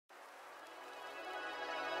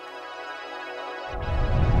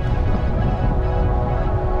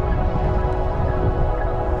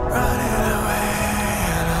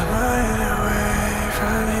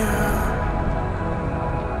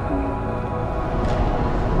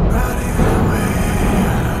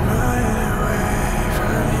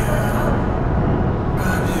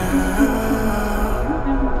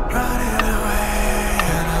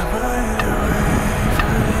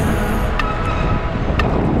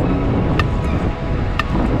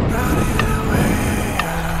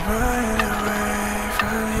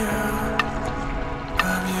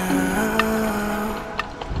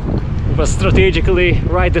strategically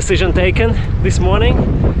right decision taken this morning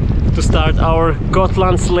to start our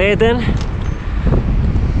Gotlandsleden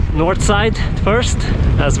north side first,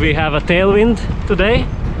 as we have a tailwind today.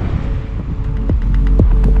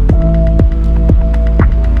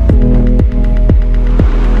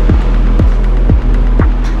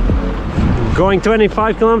 Going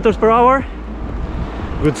 25 kilometers per hour,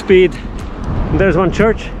 good speed. And there's one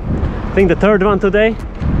church, I think the third one today.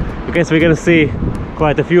 I guess we're gonna see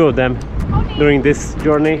quite a few of them during this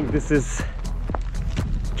journey. This is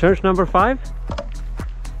church number 5.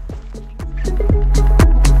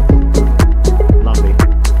 Lovely.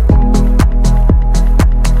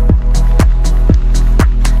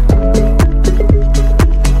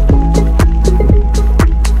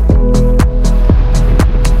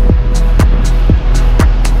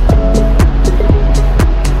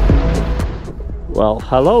 Well,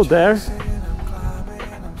 hello there.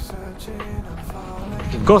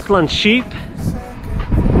 Gotland sheep,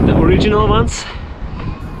 the original ones,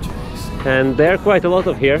 and there are quite a lot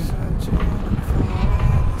of here.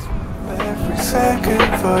 Every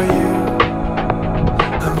second for you.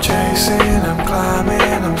 I'm chasing, I'm climbing,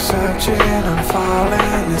 I'm searching, I'm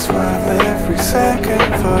falling. It's worth every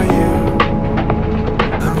second for you.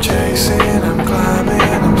 I'm chasing, I'm climbing,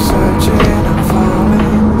 I'm searching, I'm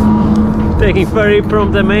falling. Taking ferry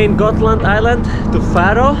from the main Gotland island to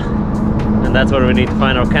Faro. And that's where we need to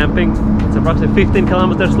find our camping. It's approximately 15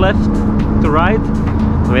 kilometers left to ride.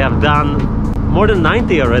 We have done more than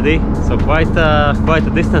 90 already, so quite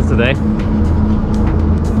a distance today.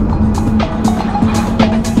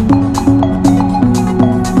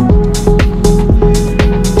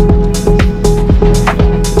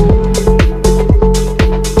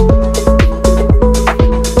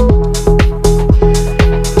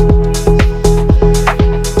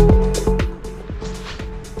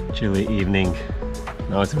 Chilly evening.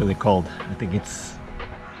 Now it's really cold. I think it's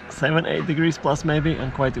 7-8 degrees plus maybe,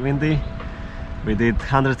 and quite windy. We did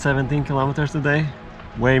 117 kilometers today,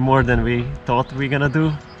 way more than we thought we were gonna do.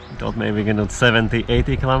 We thought maybe we're gonna do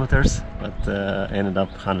 70-80 kilometers, but ended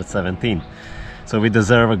up 117. So we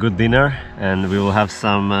deserve a good dinner, and we will have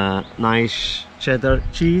some nice cheddar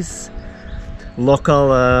cheese, local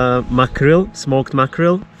mackerel, smoked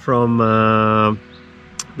mackerel from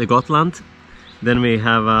the Gotland. Then we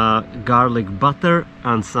have garlic butter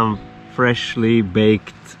and some freshly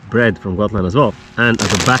baked bread from Gotland as well. And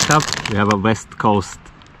as a backup, we have a West Coast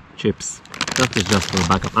chips. That is just for a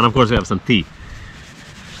backup. And of course we have some tea,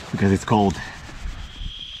 because it's cold.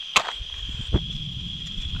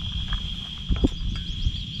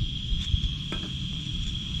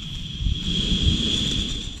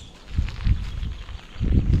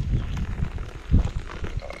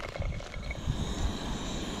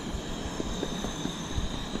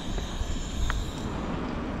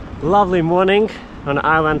 Lovely morning on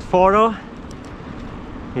island Faro.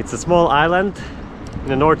 It's a small island in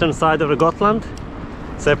the northern side of the Gotland,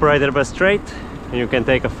 separated by a strait, and you can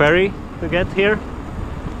take a ferry to get here,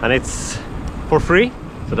 and it's for free,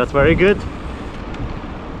 so that's very good.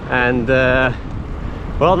 And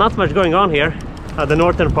well, not much going on here. The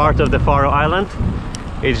northern part of the Faro Island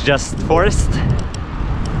is just forest,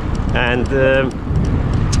 and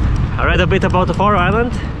I read a bit about the Faro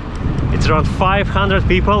Island. It's around 500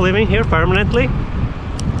 people living here permanently,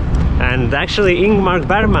 and actually Ingmar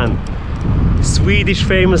Bergman, Swedish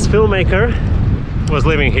famous filmmaker, was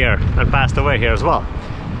living here and passed away here as well.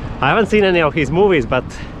 I haven't seen any of his movies, but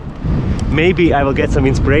maybe I will get some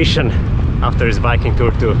inspiration after his biking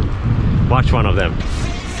tour to watch one of them.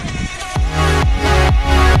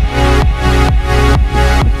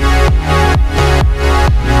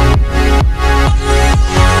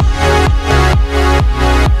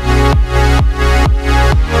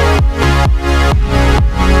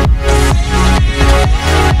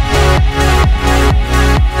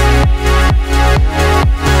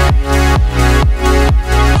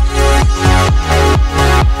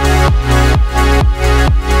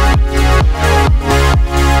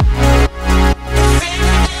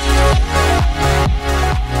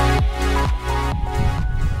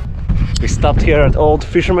 Stopped here at old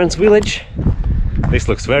fisherman's village. This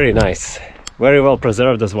looks very nice, very well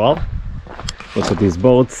preserved as well. Look at these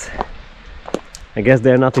boats. I guess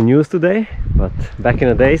they're not in use today, but back in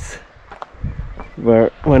the days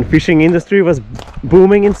when fishing industry was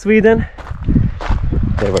booming in Sweden,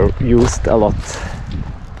 they were used a lot.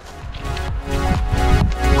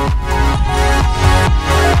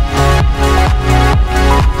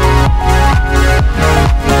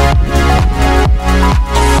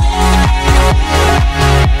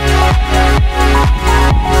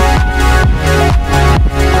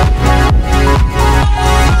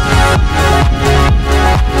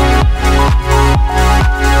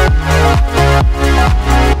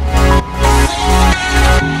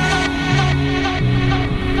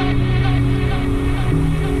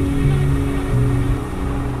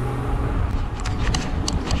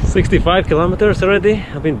 65 kilometers already.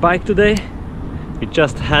 I've been bike today. We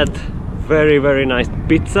just had very nice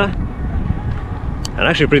pizza, and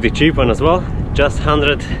actually pretty cheap one as well. Just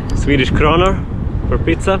 100 Swedish kronor for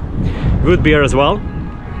pizza. Good beer as well.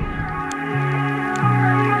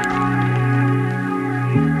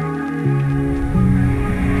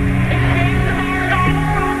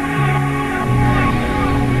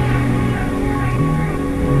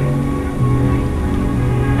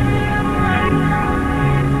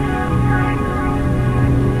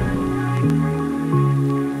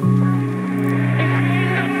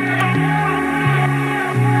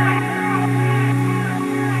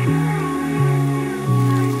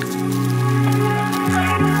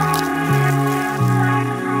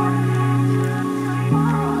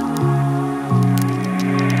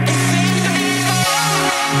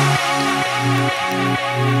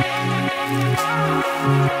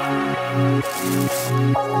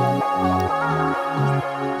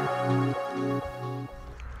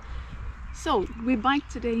 So we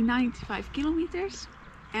biked today 95 kilometers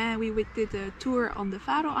and we did a tour on the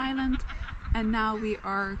Faroe Island, and now we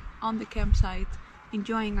are on the campsite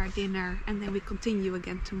enjoying our dinner, and then we continue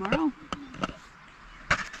again tomorrow.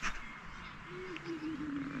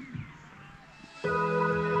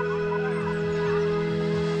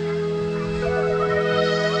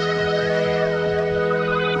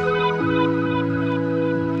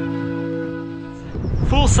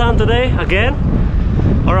 Full sun today again,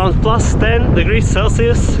 around plus 10 degrees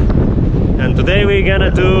Celsius, and today we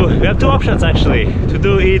have two options actually, to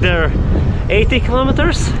do either 80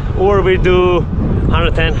 kilometers or we do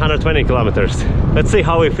 110-120 kilometers. Let's see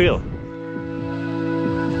how we feel.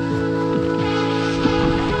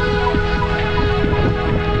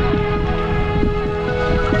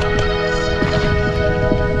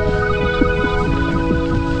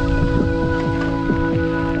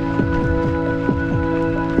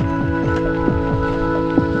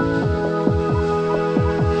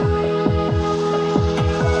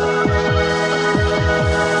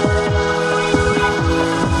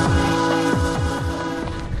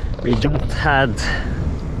 We just had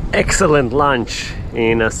excellent lunch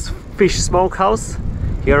in a fish smokehouse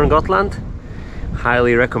here in Gotland.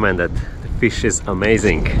 Highly recommended. The fish is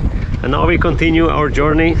amazing. And now we continue our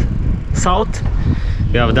journey south.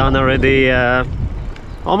 We have done already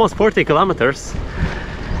almost 40 kilometers.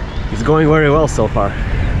 It's going very well so far.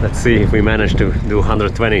 Let's see if we manage to do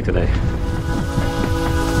 120 today.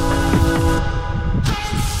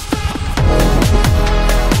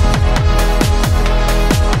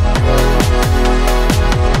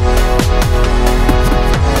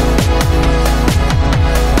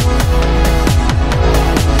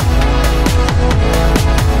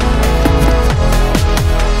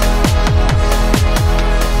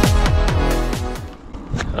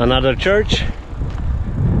 Another church.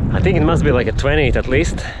 I think it must be like a 28 at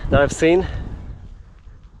least that I've seen.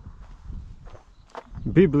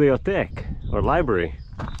 Bibliotek or library.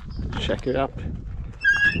 Check it up.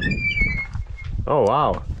 Oh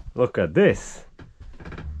wow, look at this.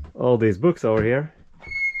 All these books over here.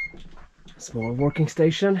 Small working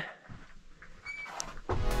station.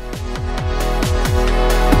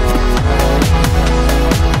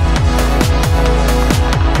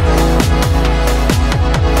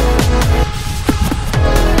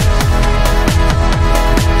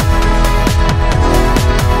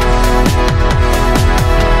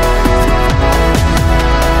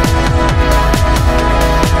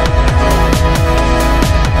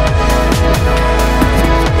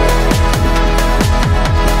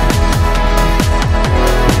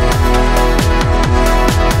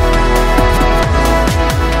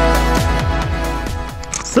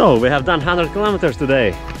 So we have done 100 kilometers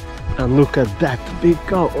today, and look at that big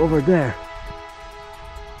cow over there.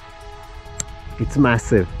 It's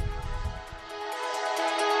massive.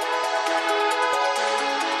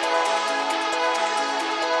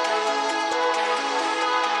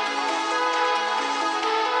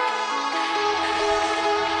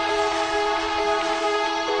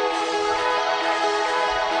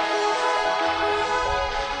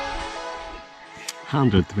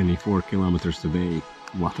 "124 kilometers today.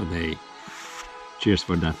 What a day." Cheers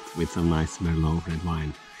for that with some nice Merlot red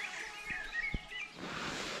wine.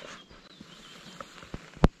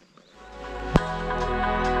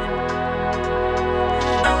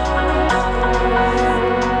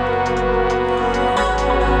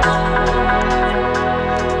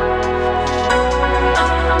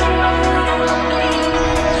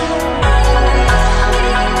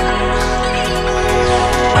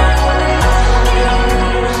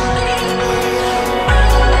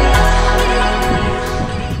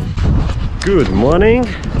 Good morning,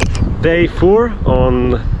 day 4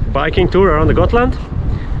 on biking tour around the Gotland,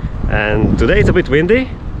 and today it's a bit windy,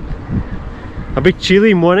 a bit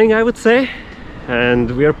chilly morning I would say,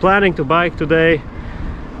 and we are planning to bike today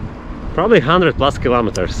probably 100 plus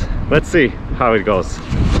kilometers. Let's see how it goes.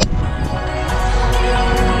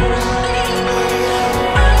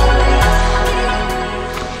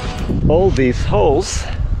 All these holes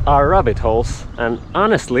are rabbit holes, and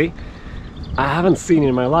honestly I haven't seen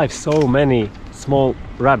in my life so many small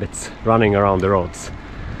rabbits running around the roads.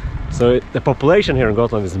 So the population here in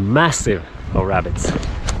Gotland is massive of rabbits.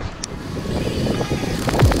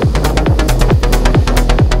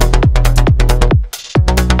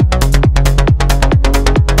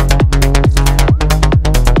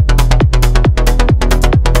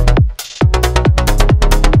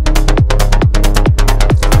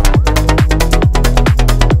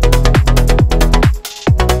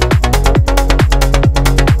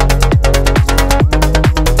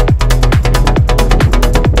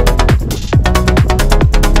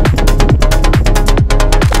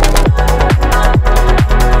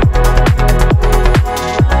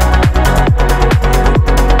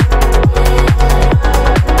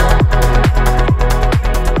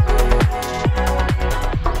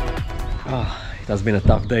 It has been a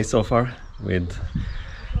tough day so far, with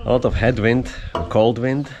a lot of headwind, cold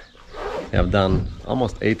wind. We have done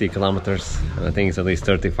almost 80 kilometers and I think it's at least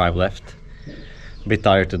 35 left. A bit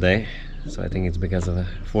tired today, so I think it's because of a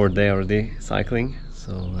 4th day already cycling.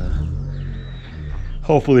 So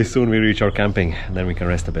hopefully soon we reach our camping and then we can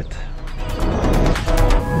rest a bit.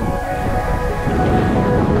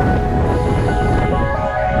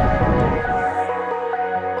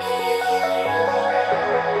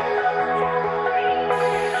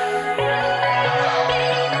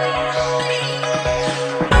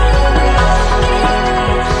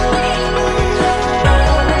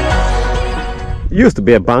 Used to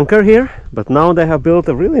be a bunker here, but now they have built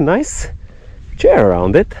a really nice chair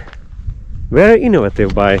around it. Very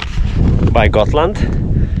innovative by Gotland.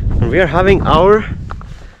 And we are having our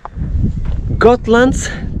Gotland's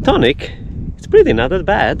tonic. It's pretty not that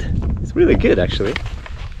bad. It's really good actually.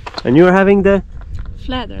 And you are having the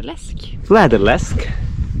Fläderläsk.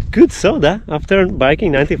 Good soda after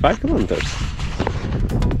biking 95 kilometers.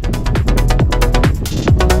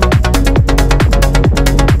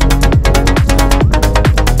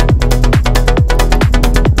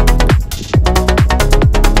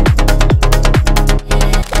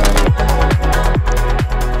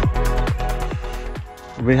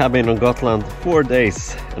 We have been on Gotland 4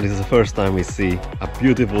 days and this is the first time we see a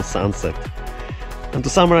beautiful sunset. And to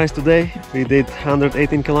summarize today, we did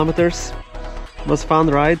 118 kilometers. It was a fun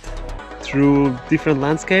ride through different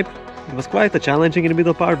landscape. It was quite a challenging in the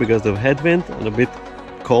middle part because of headwind and a bit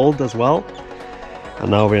cold as well.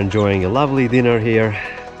 And now we're enjoying a lovely dinner here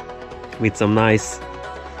with some nice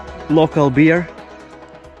local beer.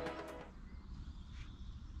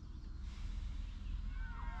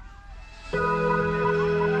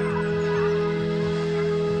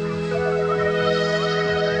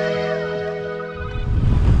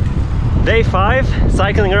 Day 5,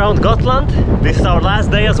 cycling around Gotland. This is our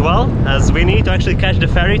last day as well, as we need to actually catch the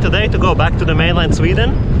ferry today to go back to the mainland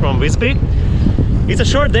Sweden from Visby. It's a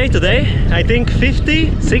short day today, I think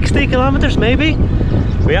 50-60 kilometers maybe.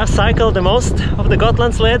 We have cycled the most of the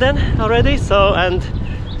Gotlandsleden already, and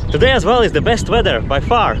today as well is the best weather by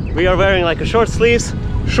far. We are wearing like a short sleeves,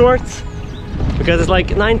 shorts, because it's like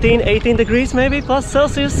 19-18 degrees maybe plus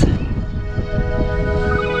Celsius.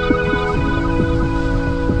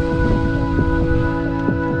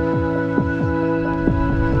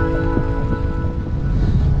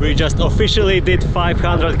 We just officially did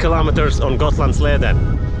 500 kilometers on Gotlandsleden.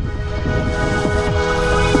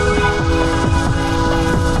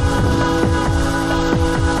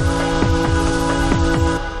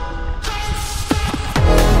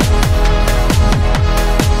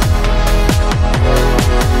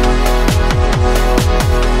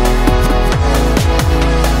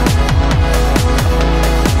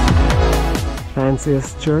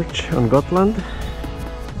 Fanciest church on Gotland.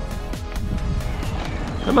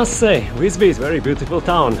 I must say, Visby is a very beautiful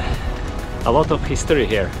town. A lot of history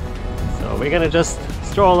here. So we're gonna just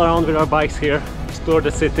stroll around with our bikes here, explore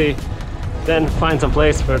the city, then find some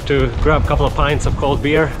place to grab a couple of pints of cold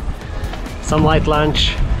beer, some light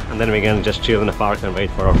lunch, and then we're gonna just chill in the park and wait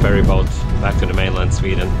for our ferry boat back to the mainland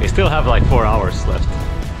Sweden. We still have like 4 hours left.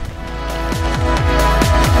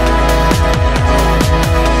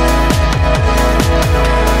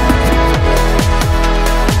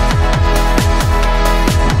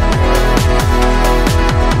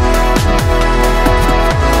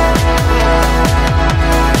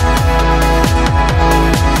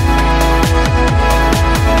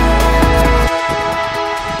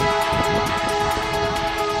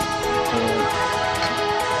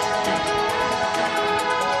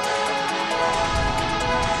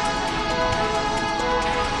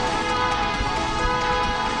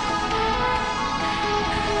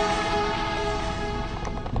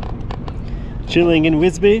 chilling in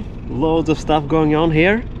Visby. Loads of stuff going on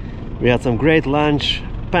here. We had some great lunch,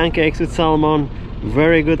 pancakes with salmon,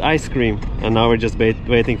 very good ice cream, and now we're just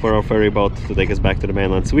waiting for our ferry boat to take us back to the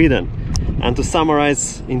mainland Sweden. And to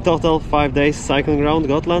summarize, in total 5 days cycling around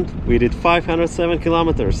Gotland, we did 507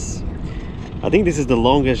 kilometers. I think this is the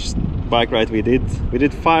longest bike ride we did. We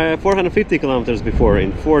did 450 kilometers before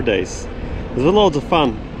in 4 days. It was loads of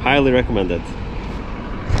fun, highly recommended.